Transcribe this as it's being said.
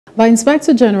By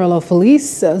Inspector General of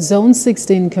Police, Zone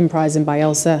 16 comprising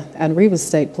Bayelsa and Rivers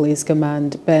State Police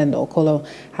Command Ben Okolo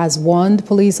has warned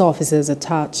police officers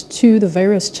attached to the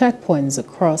various checkpoints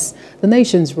across the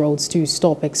nation's roads to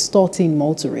stop extorting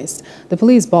motorists. The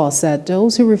police boss said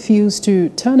those who refuse to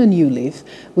turn a new leaf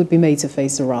would be made to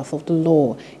face the wrath of the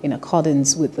law in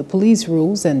accordance with the police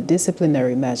rules and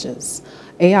disciplinary measures.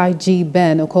 AIG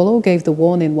Ben Okolo gave the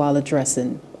warning while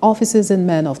addressing officers and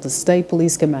men of the State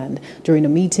Police Command during a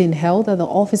meeting held at the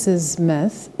officers'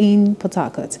 mess in Port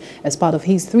Harcourt as part of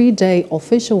his 3-day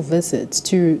official visit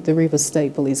to the Rivers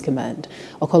State Police Command.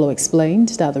 Okolo explained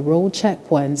that the road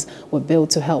checkpoints were built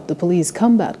to help the police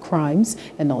combat crimes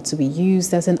and not to be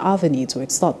used as an avenue to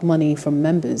extort money from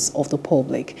members of the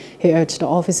public. He urged the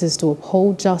officers to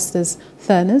uphold justice,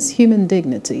 fairness, human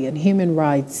dignity, and human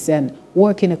rights and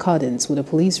work in accordance with the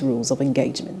police rules of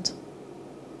engagement.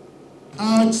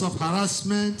 Acts of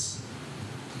harassment,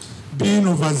 being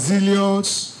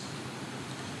overzealous,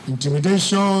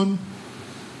 intimidation,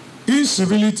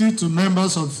 incivility to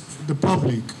members of the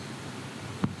public,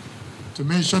 to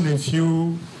mention a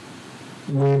few,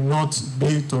 will not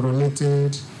be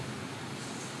tolerated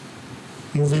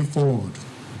moving forward.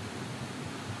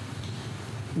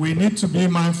 We need to be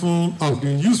mindful of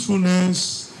the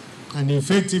usefulness and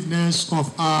effectiveness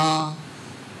of our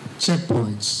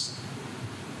checkpoints.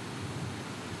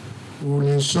 We will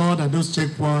ensure that those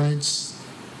checkpoints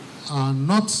are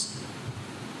not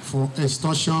for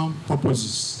extortion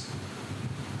purposes.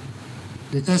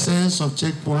 The essence of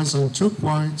checkpoints and choke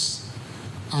points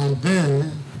are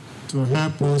there to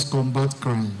help us combat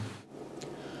crime.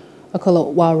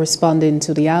 Okolo, while responding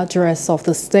to the address of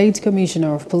the State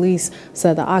Commissioner of Police,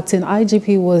 said the acting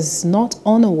IGP was not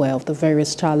unaware of the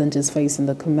various challenges facing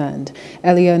the command.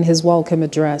 Earlier in his welcome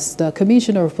address, the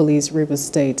Commissioner of Police, Rivers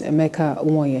State, Emeka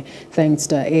Nwoye, thanked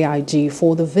the AIG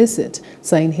for the visit,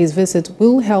 saying his visit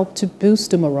will help to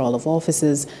boost the morale of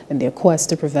officers in their quest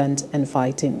to prevent and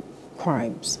fighting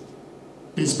crimes.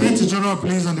 The Inspector General of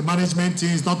Police and the management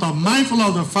team is not mindful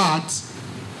of the fact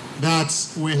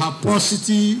that we have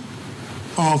paucity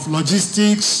of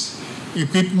logistics,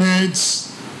 equipment,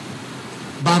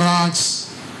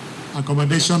 barracks,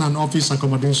 accommodation, and office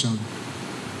accommodation.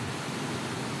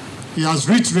 He has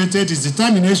reiterated his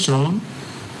determination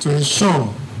to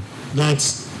ensure that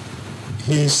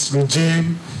his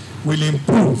regime will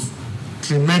improve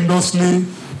tremendously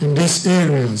in these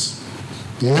areas.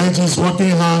 The AIG is working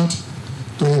hard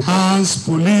to enhance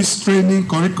police training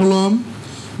curriculum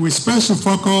with special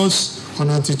focus on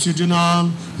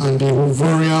attitudinal and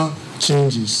behavioral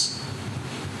changes.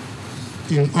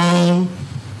 In all,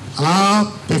 our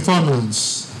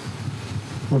performance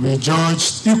will be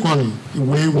judged equally the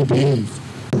way we behave.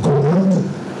 The command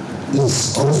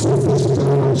is also facing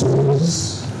several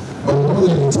challenges, but not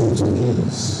limited to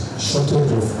these: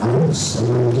 shortage of arms and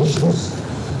ammunition,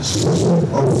 situation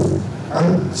of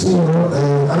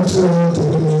anti-air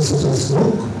techniques such as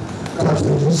smoke,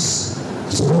 cartridges,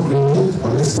 smoke grenade,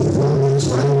 ballistic elements,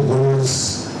 mine guns,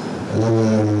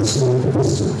 smoke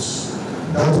pistols.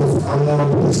 That of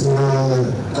armored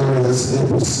personnel carriers,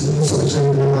 APC,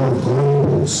 insufficient number of command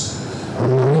boats,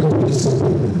 and marine police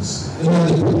equipment.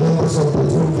 Inadequate numbers of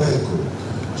patrol vehicle,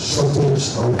 shortage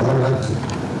of barrack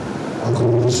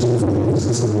accommodation for the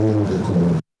officers of the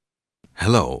command.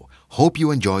 Hello, hope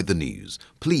you enjoyed the news.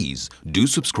 Please do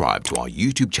subscribe to our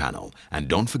YouTube channel and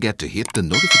don't forget to hit the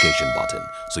notification button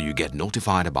so you get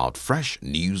notified about fresh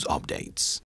news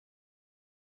updates.